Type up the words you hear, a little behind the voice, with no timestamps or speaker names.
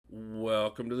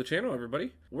Welcome to the channel,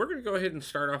 everybody. We're going to go ahead and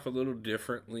start off a little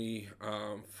differently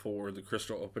for the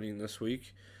crystal opening this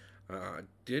week.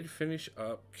 Did finish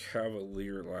up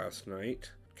Cavalier last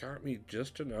night. Got me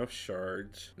just enough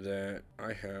shards that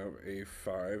I have a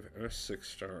 5 and a 6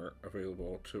 star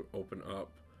available to open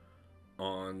up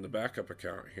on the backup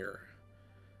account here.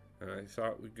 And I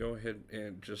thought we'd go ahead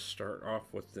and just start off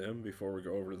with them before we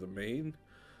go over to the main.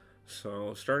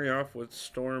 So starting off with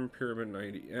Storm Pyramid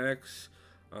 90X,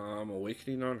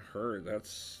 Awakening on her,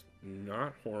 that's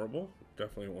not horrible.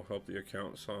 Definitely will help the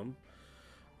account some.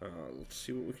 Let's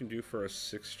see what we can do for a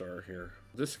 6 star here.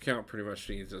 This account pretty much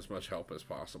needs as much help as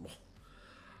possible.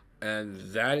 And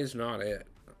that is not it.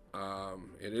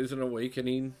 It is an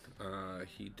Awakening.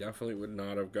 He definitely would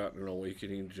not have gotten an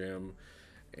Awakening gem.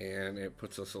 And it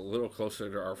puts us a little closer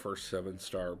to our first 7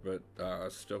 star, but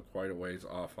still quite a ways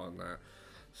off on that.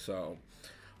 So,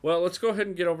 well, let's go ahead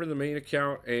and get over to the main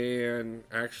account and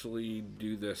actually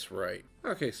do this right.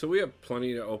 Okay, so we have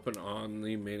plenty to open on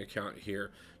the main account here.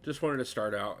 Just wanted to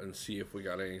start out and see if we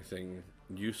got anything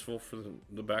useful for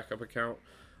the backup account.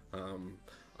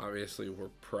 Obviously, we're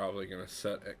probably going to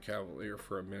set at Cavalier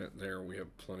for a minute there. We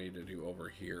have plenty to do over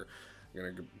here. I'm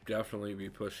going to definitely be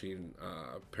pushing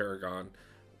Paragon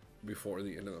before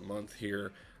the end of the month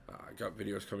here. I got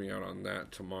videos coming out on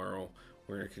that tomorrow.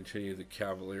 We're going to continue the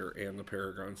Cavalier and the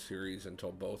Paragon series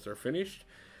until both are finished,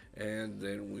 and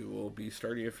then we will be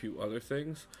starting a few other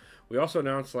things. We also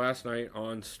announced last night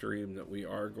on stream that we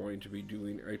are going to be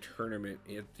doing a tournament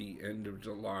at the end of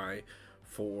July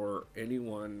for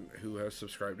anyone who has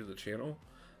subscribed to the channel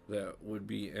that would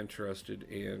be interested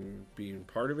in being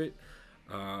part of it.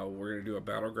 We're going to do a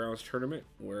Battlegrounds tournament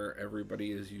where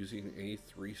everybody is using a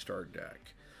 3-star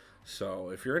deck.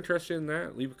 So if you're interested in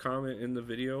that, leave a comment in the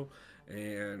video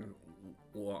and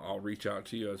I'll reach out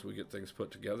to you as we get things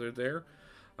put together there.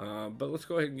 But let's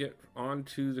go ahead and get on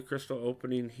to the crystal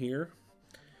opening here.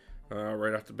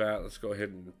 Right off the bat, let's go ahead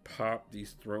and pop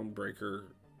these Thronebreaker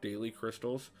daily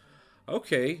crystals.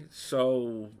 Okay,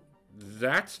 so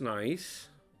that's nice.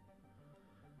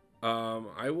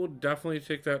 I will definitely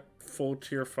take that full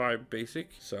tier 5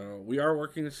 basic. So we are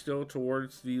working still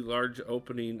towards the large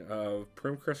opening of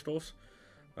Prim Crystals.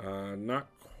 Not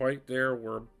quite there.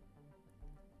 We're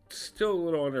still a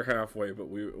little under halfway, but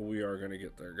we are going to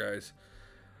get there, guys.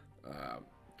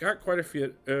 Got quite a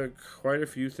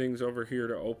few things over here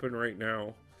to open right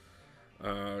now.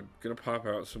 Gonna pop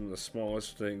out some of the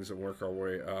smallest things and work our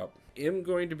way up. Am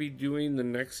going to be doing the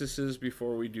Nexuses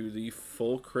before we do the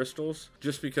full crystals,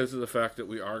 just because of the fact that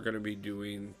we are going to be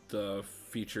doing the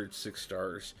featured 6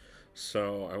 stars.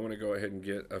 So I want to go ahead and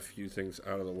get a few things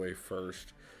out of the way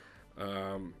first.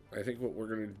 I think what we're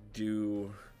going to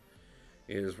do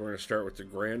is we're going to start with the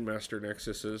Grandmaster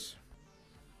Nexuses.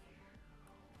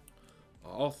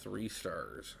 All 3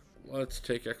 stars. Let's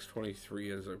take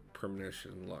X23 as a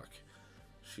premonition luck.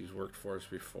 She's worked for us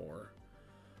before.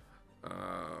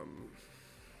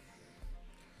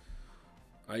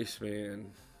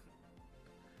 Iceman.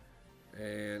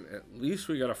 And at least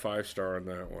we got a 5 star on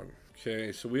that one.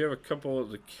 Okay, so we have a couple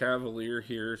of the Cavalier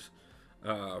here's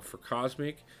for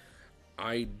Cosmic.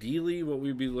 Ideally, what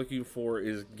we'd be looking for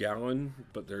is Gallon,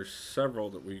 but there's several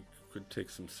that we could take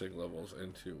some sig levels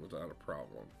into without a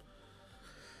problem.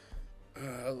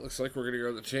 Looks like we're going to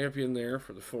go with the champion there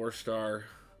for the 4 star.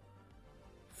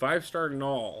 5 star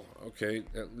Null. Okay,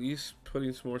 at least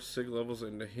putting some more sig levels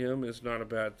into him is not a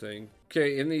bad thing.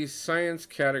 Okay, in the science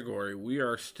category, we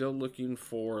are still looking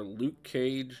for Luke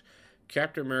Cage,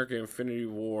 Captain America Infinity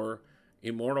War,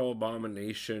 Immortal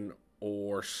Abomination,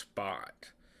 or Spot.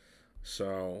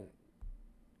 So,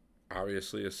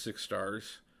 obviously a 6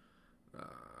 stars.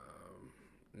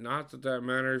 Not that that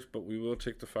matters, but we will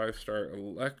take the 5 star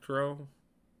Electro.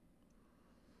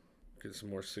 Get some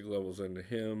more sig levels into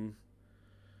him.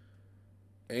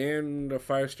 And a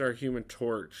 5 star Human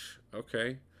Torch.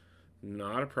 Okay.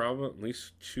 Not a problem. At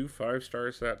least 2 5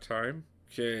 stars that time.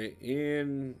 Okay.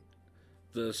 In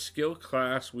the skill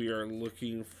class, we are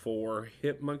looking for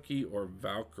Hitmonkey or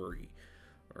Valkyrie.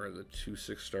 Are the 2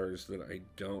 6 stars that I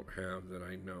don't have that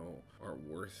I know are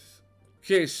worth.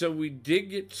 Okay, so we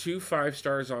did get 2 5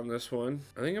 stars on this one.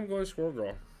 I think I'm going Squirrel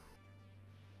Girl.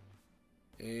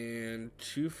 And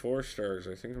 2 4 stars.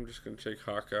 I think I'm just going to take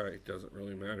Hawkeye. It doesn't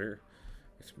really matter.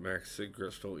 It's max sig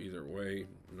crystal either way.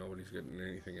 Nobody's getting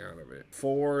anything out of it.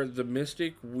 For the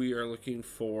Mystic, we are looking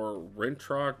for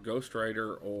Rentrock, Ghost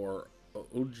Rider, or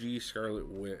OG Scarlet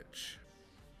Witch.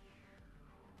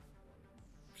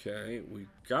 Okay, we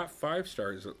got 5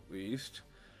 stars at least.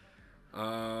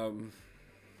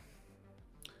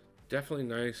 Definitely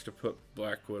nice to put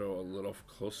Black Widow a little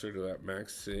closer to that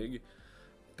max sig,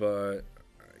 but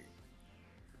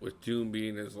with Doom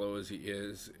being as low as he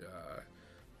is,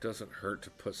 doesn't hurt to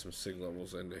put some sig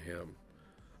levels into him.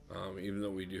 Even though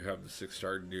we do have the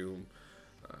 6-star Doom,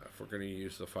 if we're going to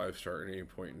use the 5-star at any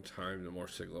point in time, the more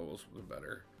sig levels, the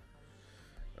better.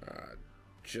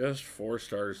 Just 4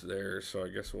 stars there, so I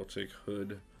guess we'll take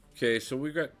Hood. Okay, so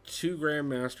we've got 2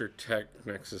 Grandmaster Tech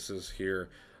Nexuses here.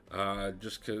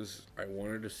 Just because I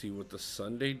wanted to see what the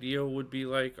Sunday deal would be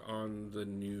like on the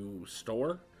new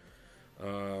store.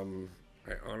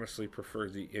 I honestly prefer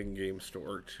the in-game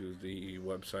store to the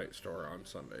website store on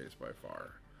Sundays by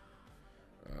far.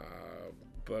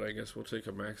 But I guess we'll take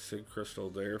a Max Sig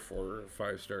Crystal there for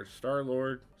 5-star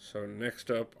Star-Lord. So next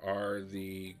up are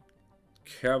the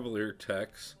Cavalier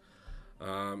Techs.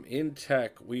 In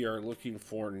Tech, we are looking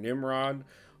for Nimrod,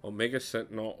 Omega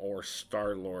Sentinel, or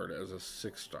Star-Lord as a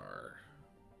 6-star.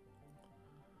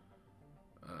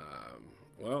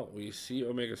 Well, we see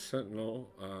Omega Sentinel.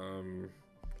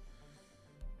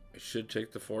 It should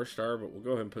take the 4-star, but we'll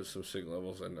go ahead and put some sig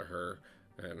levels into her,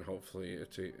 and hopefully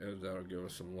that'll give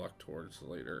us some luck towards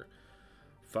later.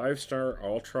 5-star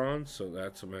Ultron, so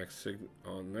that's a max sig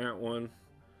on that one.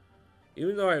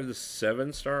 Even though I have the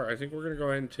 7-star, I think we're going to go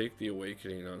ahead and take the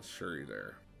Awakening on Shuri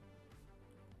there.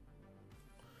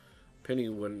 Penny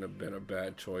wouldn't have been a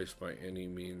bad choice by any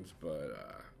means,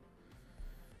 but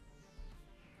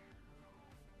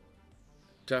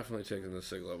definitely taking the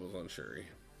sig levels on Shuri.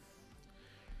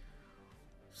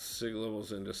 Sig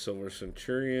levels into Silver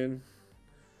Centurion.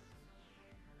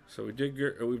 So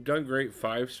we've done great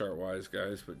 5-star wise,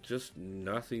 guys, but just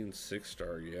nothing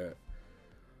 6-star yet.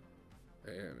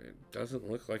 And it doesn't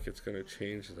look like it's going to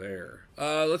change there.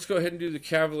 Let's go ahead and do the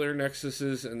Cavalier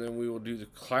Nexuses, and then we will do the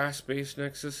class-based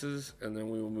Nexuses, and then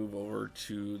we will move over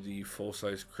to the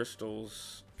full-size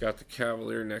crystals. Got the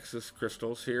Cavalier Nexus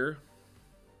crystals here.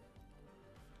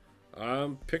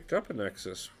 Picked up a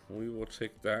Nexus. We will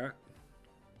take that.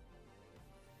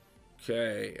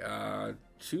 Okay,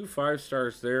 2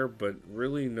 5-stars there, but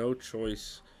really no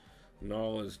choice.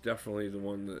 Null is definitely the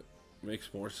one that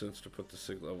makes more sense to put the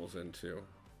sig levels into.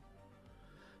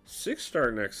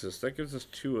 6-star Nexus, that gives us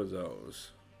 2 of those.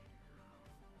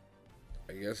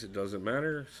 I guess it doesn't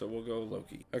matter, so we'll go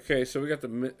Loki. Okay, so we got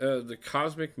the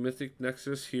Cosmic Mythic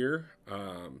Nexus here.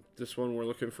 This one we're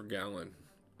looking for Gallon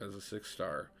as a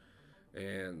 6-star.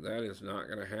 And that is not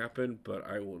going to happen, but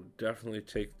I will definitely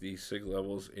take the sig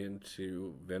levels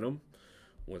into Venom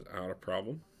without a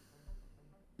problem.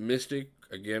 Mystic,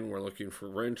 again, we're looking for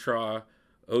Rentra,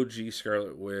 OG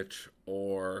Scarlet Witch,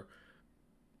 or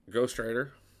Ghost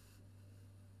Rider.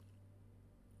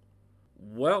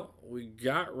 Well, we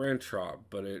got Rentra,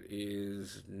 but it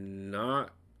is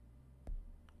not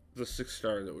the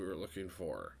 6-star that we were looking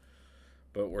for.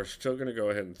 But we're still going to go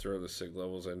ahead and throw the sig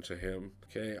levels into him.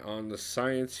 Okay, on the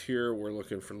science here, we're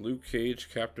looking for Luke Cage,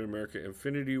 Captain America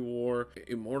Infinity War,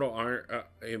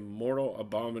 Immortal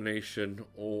Abomination,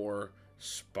 or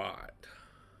Spot.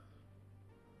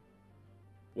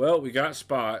 Well, we got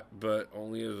Spot, but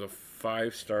only as a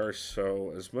 5-star,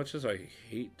 so as much as I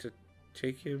hate to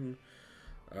take him,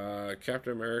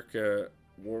 Captain America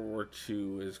World War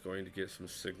II is going to get some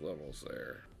sig levels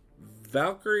there.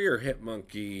 Valkyrie or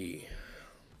Hitmonkey?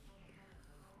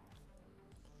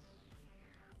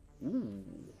 Ooh,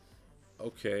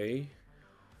 okay.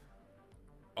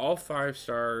 All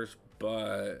 5-stars,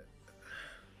 but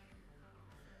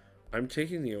I'm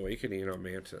taking the Awakening on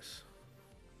Mantis.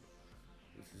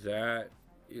 That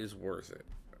is worth it.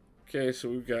 Okay, so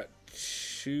we've got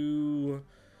 2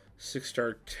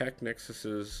 6-star Tech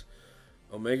Nexuses,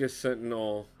 Omega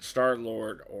Sentinel,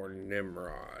 Star-Lord, or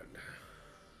Nimrod.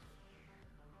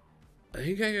 I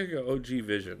think I gotta go OG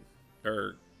Vision,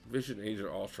 or Vision Agent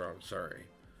Ultron, sorry.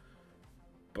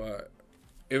 But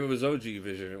if it was OG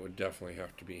Vision, it would definitely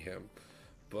have to be him.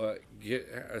 But get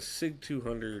a Sig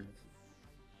 200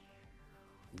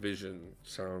 Vision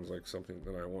sounds like something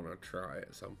that I want to try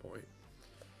at some point,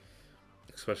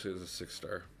 especially as a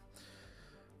 6-star.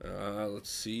 Let's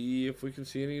see if we can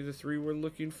see any of the 3 we're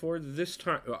looking for this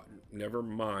time. Never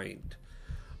mind.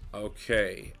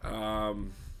 Okay. I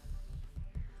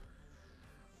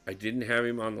didn't have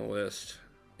him on the list,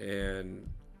 and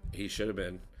he should have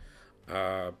been.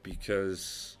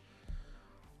 Because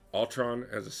Ultron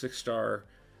as a 6-star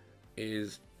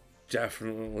is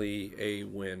definitely a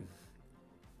win.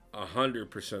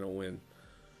 100% a win.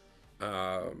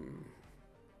 I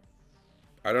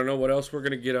don't know what else we're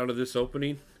going to get out of this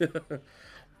opening.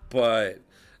 But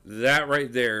that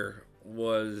right there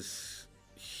was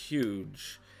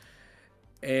huge.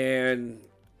 And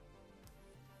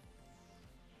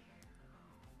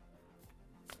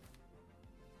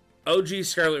OG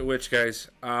Scarlet Witch, guys.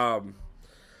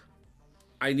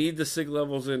 I need the sig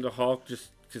levels into Hulk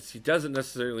just because he doesn't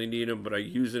necessarily need them, but I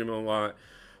use him a lot.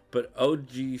 But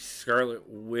OG Scarlet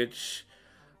Witch,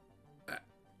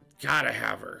 gotta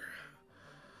have her.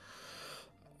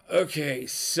 Okay,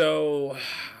 so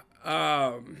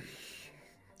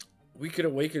we could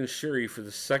awaken Shuri for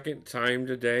the second time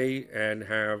today and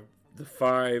have the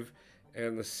 5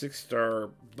 and the 6-star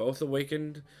both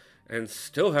awakened and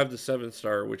still have the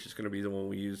 7-star, which is going to be the one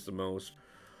we use the most.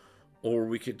 Or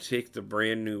we could take the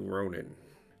brand new Ronin.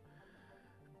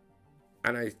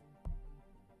 And I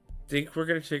think we're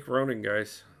going to take Ronin,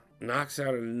 guys. Knocks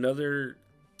out another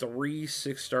 3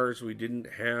 6-stars we didn't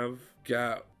have.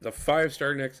 Got the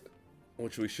 5-star next,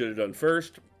 which we should have done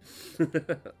first.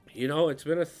 You know, it's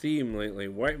been a theme lately.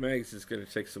 White Mags is going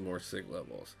to take some more sig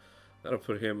levels. That'll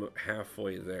put him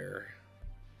halfway there.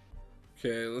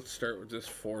 Okay, let's start with this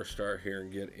 4-star here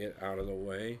and get it out of the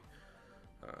way.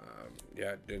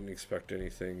 Yeah, didn't expect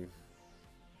anything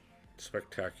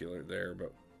spectacular there,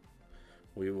 but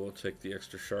we will take the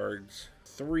extra shards.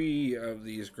 3 of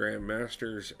these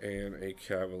Grandmasters and a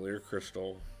Cavalier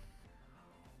Crystal.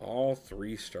 All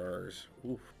 3 stars.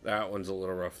 Ooh, that one's a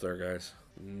little rough there, guys.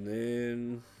 And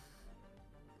then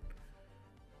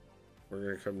we're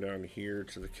going to come down here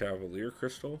to the Cavalier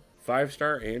Crystal.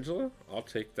 5-star Angela. I'll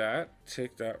take that.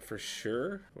 Take that for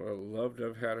sure. Would have loved to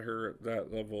have had her at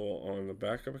that level on the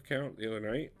backup account the other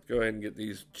night. Go ahead and get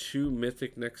these 2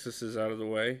 Mythic Nexuses out of the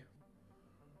way.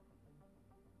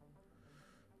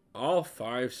 All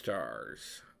 5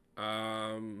 stars.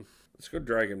 Let's go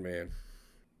Dragon Man.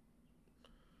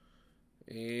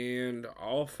 And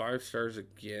all 5 stars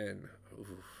again. Oof.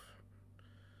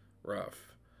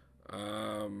 Rough.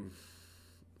 I'm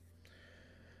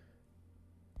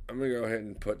going to go ahead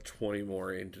and put 20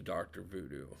 more into Dr.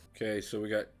 Voodoo. Okay, so we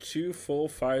got 2 full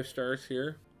 5 stars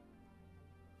here.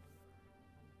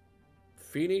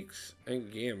 Phoenix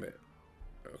and Gambit.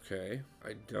 Okay,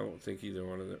 I don't think either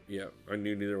one of them... Yeah, I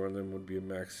knew neither one of them would be a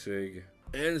max sig.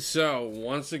 And so,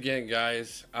 once again,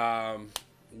 guys,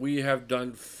 we have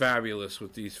done fabulous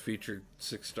with these featured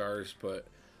 6 stars, but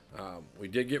we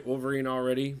did get Wolverine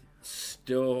already.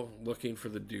 Still looking for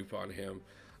the dupe on him.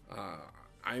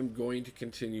 I'm going to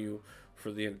continue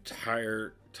for the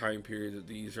entire time period that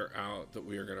these are out, that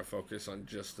we are going to focus on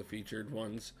just the featured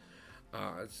ones.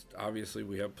 Obviously,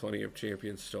 we have plenty of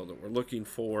champions still that we're looking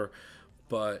for,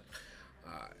 but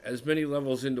as many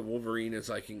levels into Wolverine as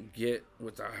I can get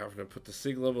without having to put the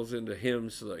sig levels into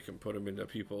him, so that I can put him into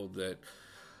people that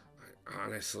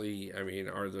honestly, I mean,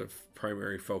 are the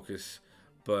primary focus.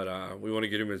 But we want to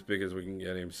get him as big as we can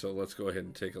get him, so let's go ahead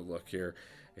and take a look here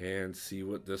and see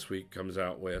what this week comes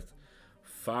out with.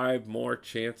 5 more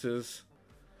chances.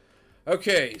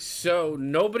 Okay, so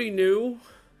nobody knew,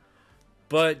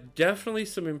 but definitely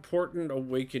some important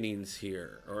awakenings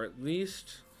here, or at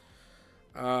least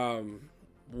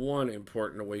one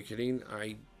important awakening.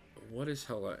 What is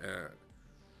Hela at?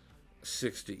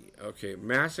 60. Okay,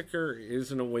 Massacre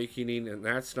is an awakening, and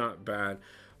that's not bad.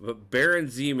 But Baron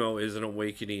Zemo is an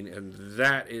awakening, and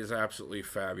that is absolutely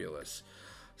fabulous.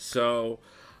 So,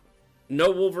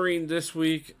 no Wolverine this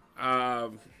week.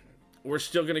 We're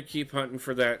still going to keep hunting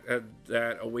for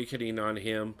that awakening on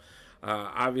him.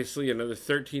 Obviously, another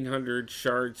 1,300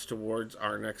 shards towards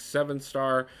our next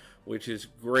 7-star, which is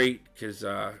great because,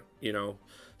 you know,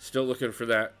 still looking for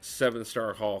that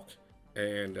 7-star Hulk.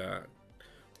 And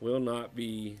will not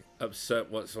be upset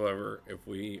whatsoever if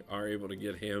we are able to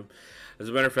get him. As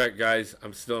a matter of fact, guys,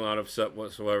 I'm still not upset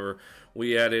whatsoever.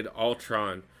 We added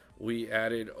Ultron. We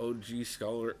added OG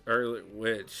Scarlet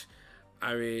Witch.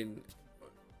 I mean,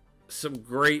 some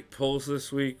great pulls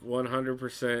this week,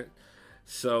 100%.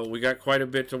 So we got quite a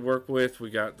bit to work with. We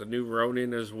got the new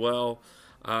Ronin as well.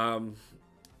 Gonna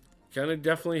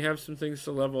definitely have some things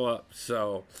to level up.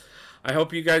 So I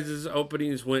hope you guys'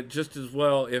 openings went just as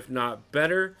well, if not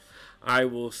better. I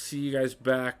will see you guys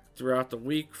back throughout the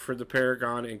week for the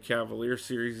Paragon and Cavalier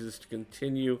series to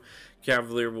continue.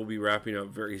 Cavalier will be wrapping up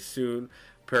very soon.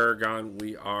 Paragon,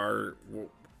 we are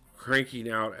cranking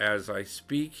out as I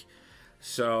speak.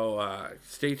 So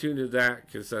stay tuned to that,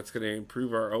 because that's going to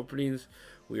improve our openings.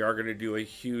 We are going to do a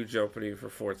huge opening for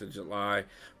 4th of July.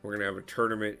 We're going to have a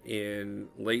tournament in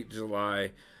late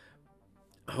July.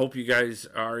 I hope you guys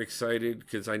are excited,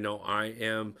 because I know I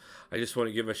am. I just want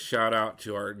to give a shout out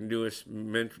to our newest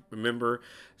member,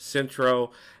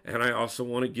 Centro, and I also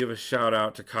want to give a shout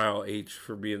out to Kyle H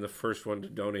for being the first one to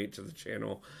donate to the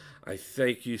channel. I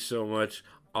thank you so much,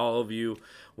 all of you.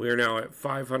 We are now at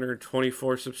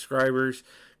 524 subscribers,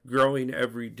 growing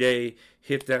every day.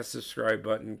 Hit that subscribe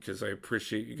button, because I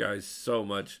appreciate you guys so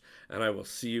much, and I will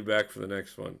see you back for the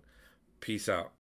next one. Peace out.